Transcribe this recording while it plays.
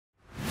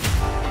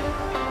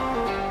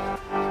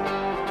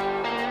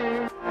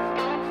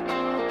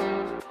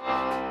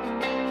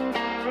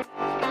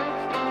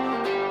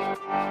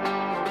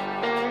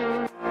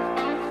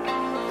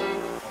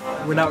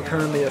we're now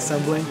currently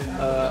assembling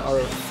our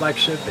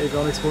flagship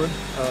avionics board,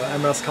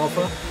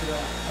 MRAS-KAlpha.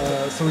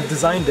 So we've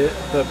designed it,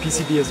 the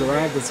PCB has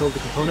arrived and sold the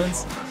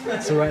components.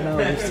 So right now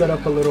we've set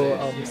up a little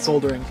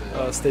soldering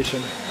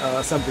station,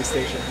 assembly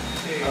station.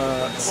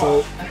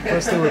 So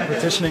firstly we're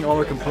partitioning all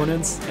our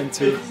components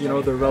into,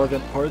 the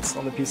relevant parts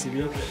on the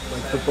PCB,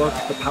 like the book,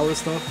 the power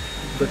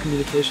stuff, the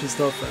communication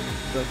stuff, and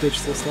the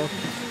digital stuff.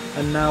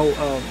 And now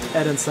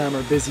Ed and Sam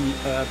are busy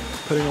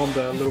putting on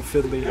the little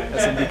fiddly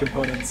SMD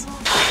components.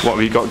 What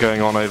have you got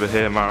going on over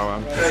here,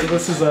 Marawan? So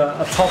this is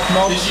a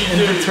top-notch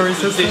inventory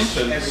system.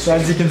 So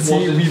as you can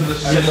see, we've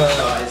split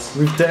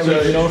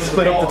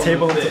up the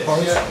table into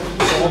parts. So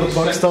all the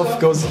bug stuff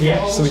goes here,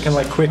 so we can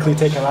quickly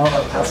take them out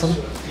and pass them.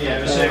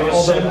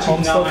 All the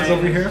comm stuff is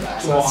over here.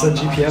 So that's the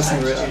GPS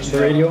and the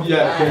radio. These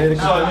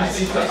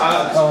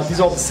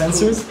are all the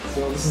sensors.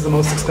 So this is the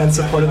most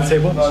expensive part of the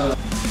table.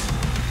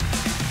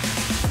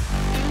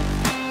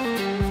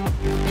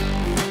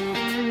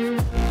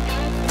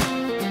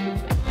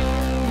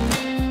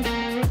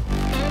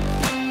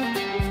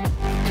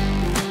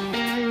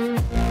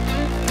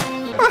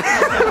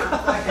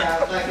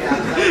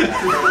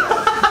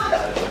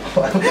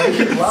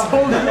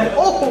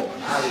 Oh,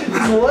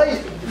 it's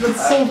light.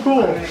 That's so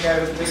cool.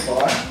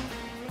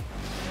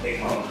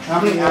 How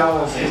many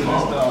hours is this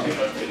done?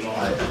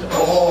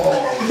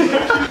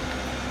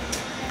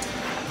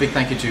 Big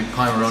thank you to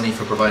Karman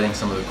for providing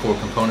some of the core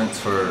components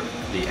for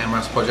the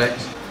MRAS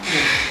project.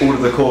 All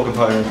of the core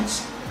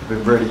components have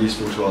been really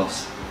useful to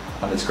us,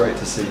 and it's great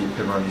to see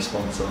Pimoroni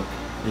sponsor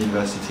a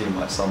university team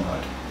like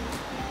Sunride.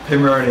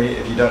 Pimoroni,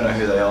 if you don't know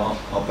who they are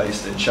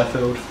based in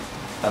Sheffield,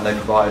 and they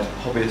provide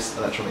hobbyist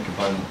electronic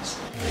components.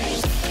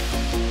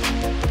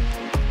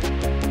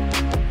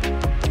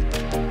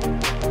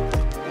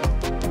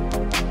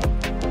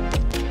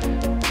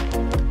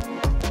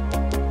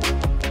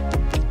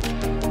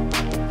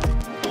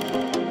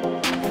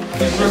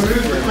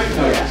 Remove the quick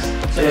notes.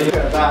 So you look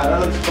at that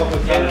looks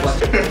complicated.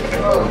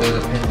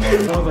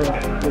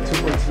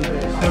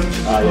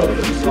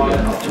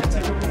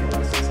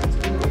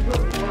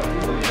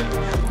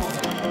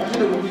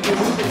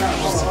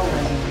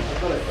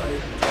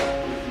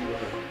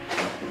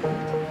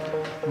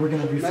 We're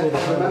going to refill the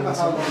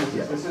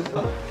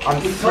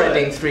I'm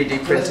threading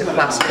 3D printed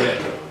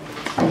plastic.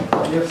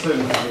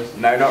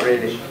 No, not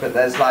really, but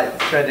there's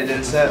threaded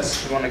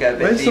inserts. You want to go a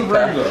bit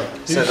deeper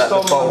so that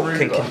the bolt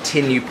can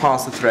continue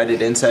past the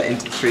threaded insert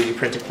into the 3D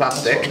printed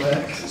plastic.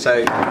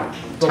 So tap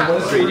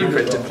 3D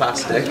printed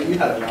plastic.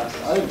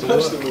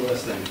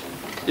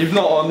 If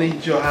not, I'll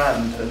need your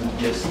hand and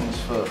Jason's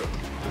foot.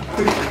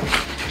 We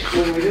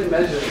didn't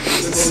measure it.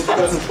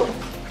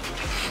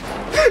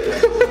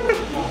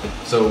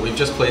 So we've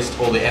just placed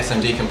all the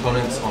SMD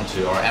components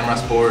onto our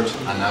MRAS board,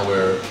 and now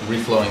we're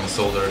reflowing the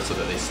solder so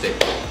that they stick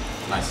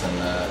nice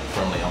and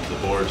firmly onto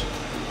the board.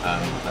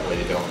 That way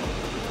they don't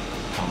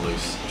come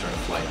loose during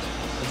flight.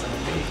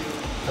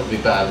 That would be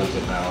bad, would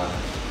it, Marawan?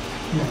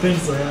 You think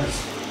so, yeah.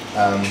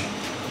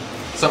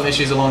 Some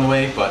issues along the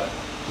way, but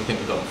we think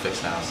we've got them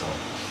fixed now, so